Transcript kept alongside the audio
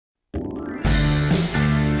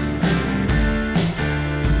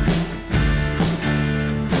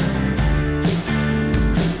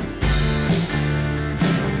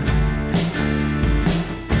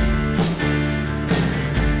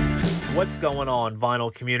going on,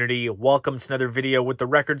 vinyl community? Welcome to another video with the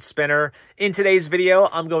Record Spinner. In today's video,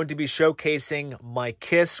 I'm going to be showcasing my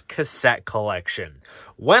Kiss cassette collection.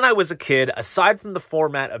 When I was a kid, aside from the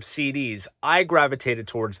format of CDs, I gravitated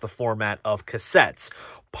towards the format of cassettes.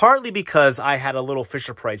 Partly because I had a little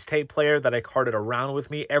Fisher-Price tape player that I carted around with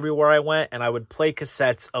me everywhere I went, and I would play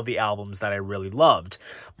cassettes of the albums that I really loved.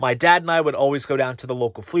 My dad and I would always go down to the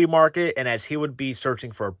local flea market, and as he would be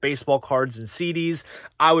searching for baseball cards and CDs,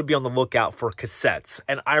 I would be on the lookout for cassettes.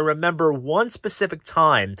 And I remember one specific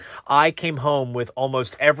time I came home with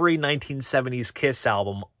almost every 1970s Kiss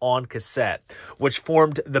album on cassette, which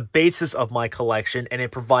formed the basis of my collection, and it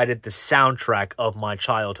provided the soundtrack of my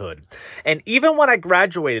childhood. And even when I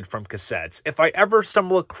graduated from cassettes, if I ever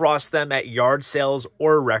stumble across them at yard sales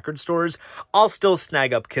or record stores, I'll still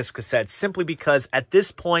snag up Kiss cassettes simply because at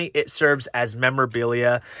this point it serves as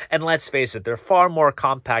memorabilia, and let's face it, they're far more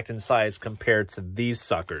compact in size compared to these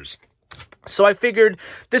suckers. So I figured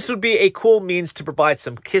this would be a cool means to provide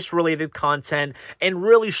some Kiss-related content and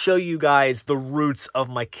really show you guys the roots of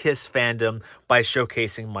my Kiss fandom by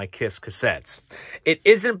showcasing my Kiss cassettes. It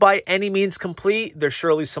isn't by any means complete. There's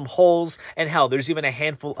surely some holes, and hell, there's even a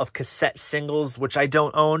handful of cassette singles, which I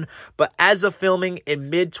don't own. But as of filming in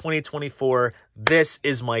mid-2024, this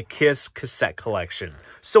is my Kiss cassette collection.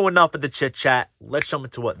 So enough of the chit-chat. Let's jump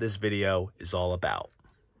into what this video is all about.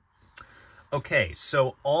 Okay,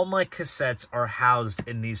 so all my cassettes are housed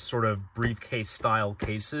in these sort of briefcase-style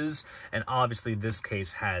cases, and obviously this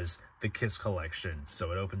case has the Kiss collection.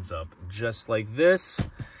 So it opens up just like this,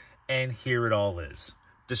 and here it all is.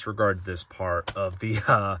 Disregard this part of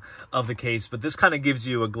the case, but this kind of gives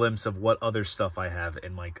you a glimpse of what other stuff I have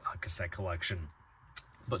in my cassette collection.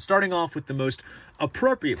 But starting off with the most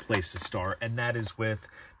appropriate place to start, and that is with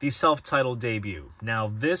the self-titled debut.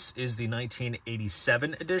 Now, this is the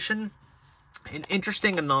 1987 edition. An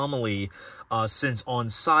interesting anomaly, since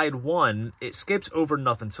on side 1, it skips over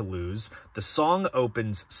Nothing to Lose. The song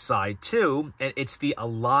opens side 2, and it's the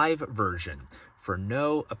Alive version, for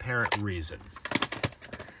no apparent reason.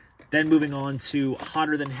 Then moving on to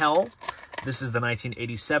Hotter Than Hell. This is the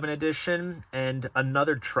 1987 edition, and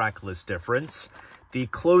another track list difference. The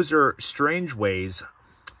closer Strange Ways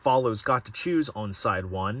follows Got to Choose on side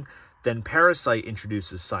 1, then Parasite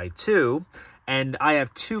introduces side 2, and I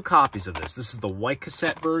have 2 copies of this. This is the white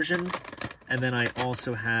cassette version, and then I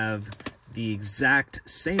also have the exact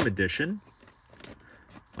same edition.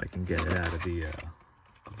 If I can get it out of the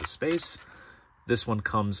space. This one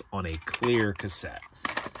comes on a clear cassette.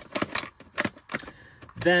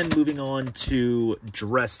 Then moving on to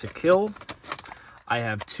Dress to Kill, I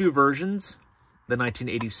have 2 versions. The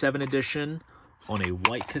 1987 edition on a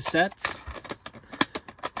white cassette,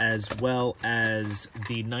 as well as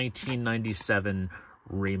the 1997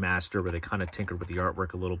 remaster where they kind of tinkered with the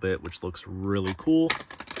artwork a little bit, which looks really cool.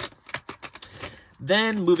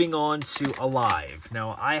 Then moving on to Alive.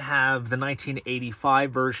 Now, I have the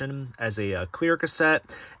 1985 version as a clear cassette,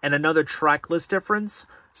 and another track list difference.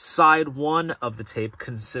 Side 1 of the tape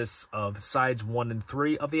consists of sides 1 and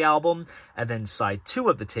 3 of the album, and then side 2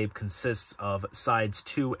 of the tape consists of sides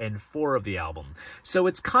 2 and 4 of the album. So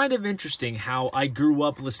it's kind of interesting how I grew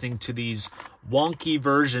up listening to these wonky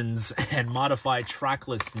versions and modified track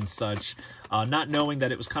lists and such, not knowing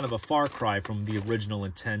that it was kind of a far cry from the original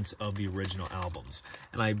intent of the original albums.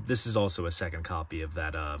 And this is also a second copy of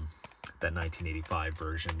that 1985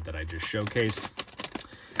 version that I just showcased.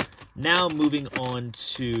 Now moving on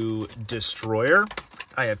to Destroyer,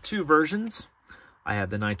 I have 2 versions. I have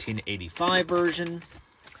the 1985 version,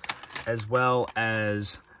 as well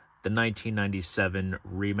as the 1997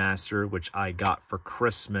 remaster, which I got for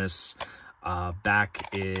Christmas back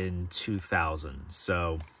in 2000.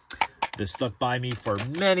 So this stuck by me for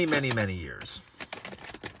many, many, many years.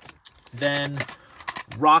 Then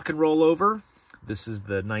Rock and Roll Over. This is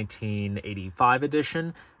the 1985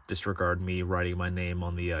 edition. Disregard me writing my name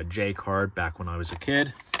on the J card back when I was a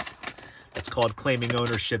kid. That's called claiming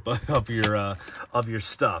ownership of your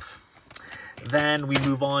stuff. Then we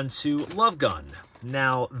move on to Love Gun.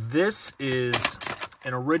 Now, this is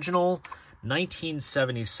an original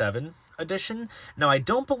 1977 edition. Now, I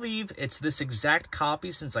don't believe it's this exact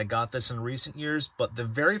copy since I got this in recent years, but the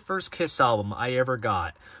very first Kiss album I ever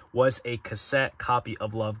got was a cassette copy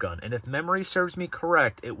of Love Gun. And if memory serves me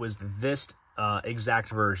correct, it was this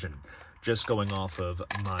exact version, just going off of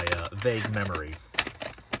my vague memory.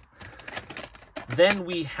 Then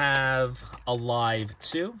we have Alive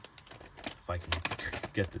 2. If I can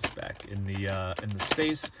get this back in the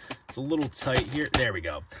space, it's a little tight here. There we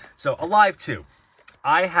go. So Alive 2.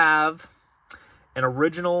 I have an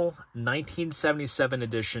original 1977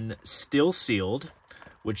 edition, still sealed,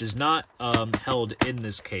 which is not held in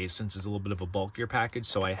this case since it's a little bit of a bulkier package.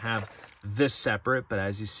 So I have this separate, but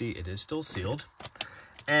as you see, it is still sealed.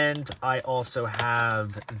 And I also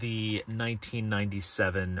have the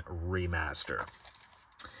 1997 remaster.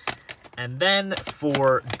 And then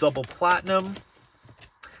for double platinum,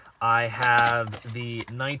 I have the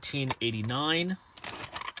 1989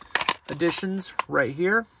 editions right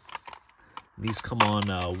here. These come on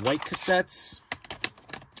white cassettes.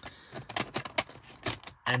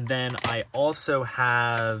 And then I also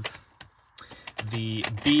have the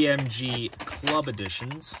BMG Club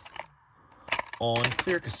editions on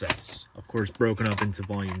clear cassettes. Of course, broken up into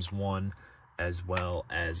volumes 1 as well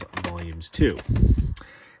as volumes 2.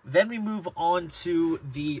 Then we move on to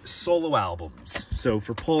the solo albums. So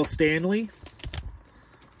for Paul Stanley,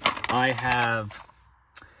 I have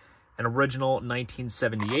an original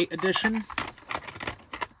 1978 edition,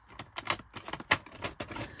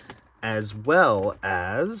 as well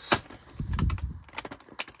as,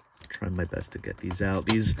 trying my best to get these out.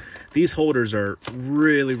 These holders are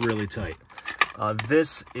really, really tight.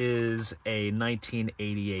 This is a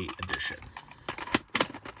 1988 edition.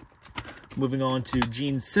 Moving on to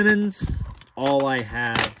Gene Simmons, all I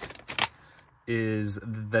have is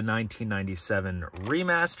the 1997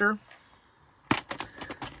 remaster.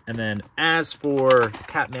 And then as for the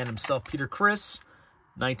Catman himself, Peter Criss,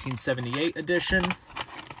 1978 edition,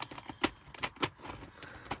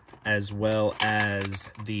 as well as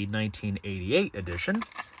the 1988 edition.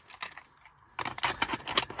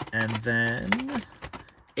 And then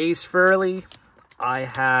Ace Frehley, I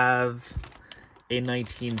have a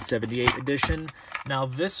 1978 edition. Now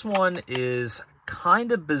this one is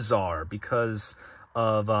kind of bizarre because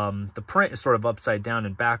of the print is sort of upside down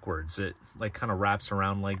and backwards. It like kind of wraps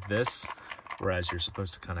around like this, whereas you're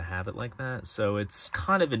supposed to kind of have it like that. So it's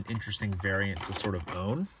kind of an interesting variant to sort of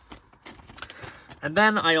own. And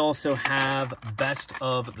then I also have Best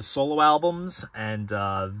of the Solo Albums, and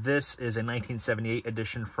this is a 1978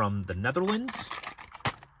 edition from the Netherlands.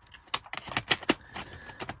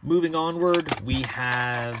 Moving onward, we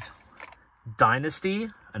have Dynasty,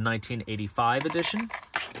 a 1985 edition.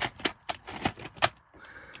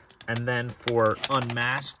 And then for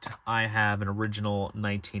Unmasked, I have an original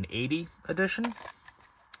 1980 edition.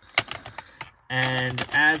 And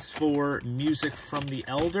as for Music from the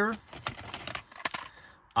Elder,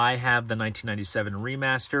 I have the 1997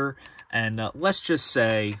 remaster, and let's just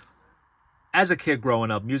say, as a kid growing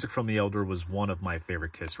up, Music from the Elder was one of my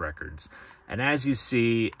favorite Kiss records. And as you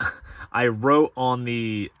see, I wrote on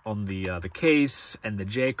the case, and the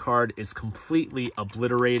J card is completely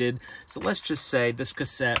obliterated. So let's just say this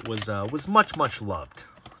cassette was much loved,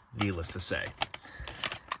 needless to say.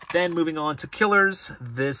 Then moving on to Killers,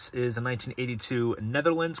 this is a 1982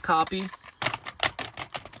 Netherlands copy.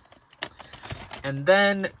 And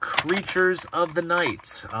then Creatures of the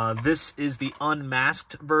Night. This is the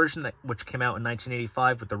unmasked version, which came out in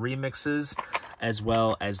 1985 with the remixes, as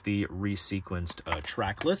well as the resequenced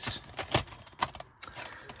track list.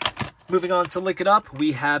 Moving on to Lick It Up,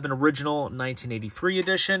 we have an original 1983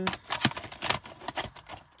 edition.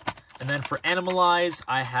 And then for Animalize,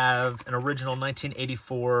 I have an original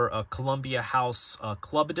 1984 Columbia House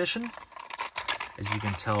Club edition. As you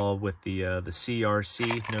can tell with the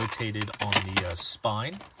CRC notated on the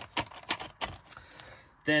spine.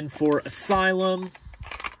 Then for Asylum,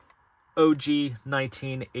 OG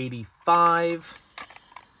 1985.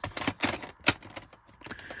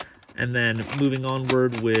 And then moving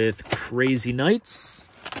onward with Crazy Nights.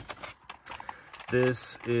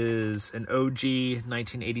 This is an OG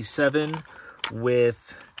 1987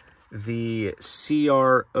 with the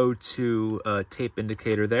CR02 tape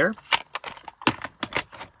indicator there.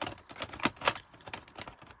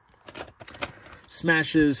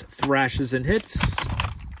 Smashes, Thrashes, and Hits.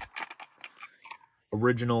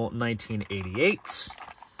 Original 1988.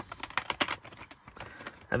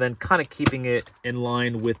 And then kind of keeping it in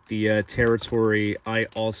line with the territory, I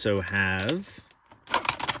also have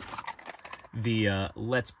the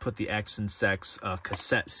Let's Put the X in Sex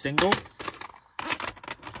cassette single.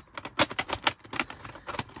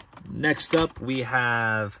 Next up, we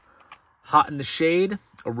have Hot in the Shade,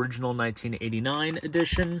 original 1989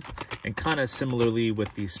 edition. And kind of similarly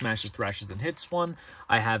with the Smashes, Thrashes, and Hits one,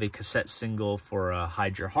 I have a cassette single for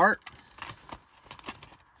Hide Your Heart.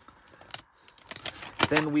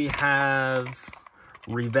 Then we have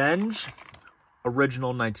Revenge,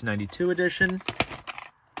 original 1992 edition.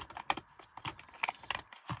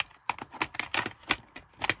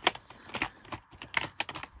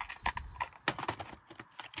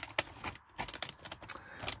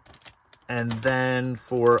 And then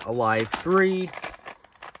for Alive 3,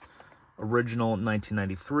 original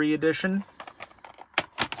 1993 edition.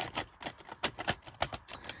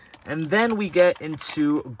 And then we get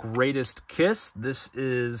into Greatest Kiss. This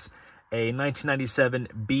is a 1997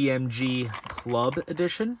 BMG Club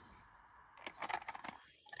edition.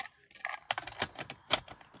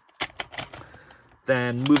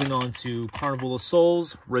 Then moving on to Carnival of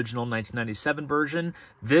Souls, original 1997 version.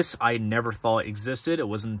 This I never thought existed. It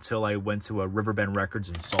wasn't until I went to a Riverbend Records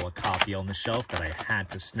and saw a copy on the shelf that I had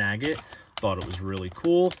to snag it. Thought it was really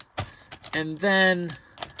cool. And then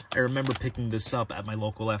I remember picking this up at my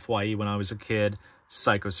local FYE when I was a kid.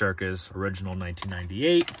 Psycho Circus, original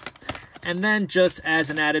 1998. And then just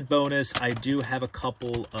as an added bonus, I do have a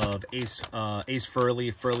couple of Ace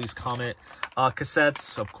Frehley, Frehley's Comet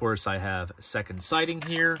cassettes. Of course, I have Second Sighting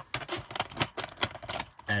here,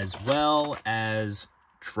 as well as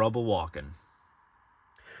Trouble Walking.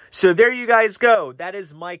 So there you guys go. That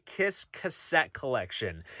is my Kiss cassette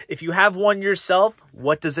collection. If you have one yourself,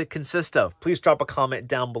 what does it consist of? Please drop a comment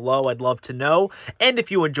down below. I'd love to know. And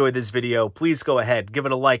if you enjoyed this video, please go ahead, give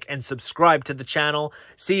it a like, and subscribe to the channel.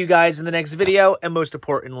 See you guys in the next video. And most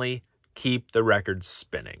importantly, keep the records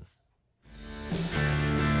spinning.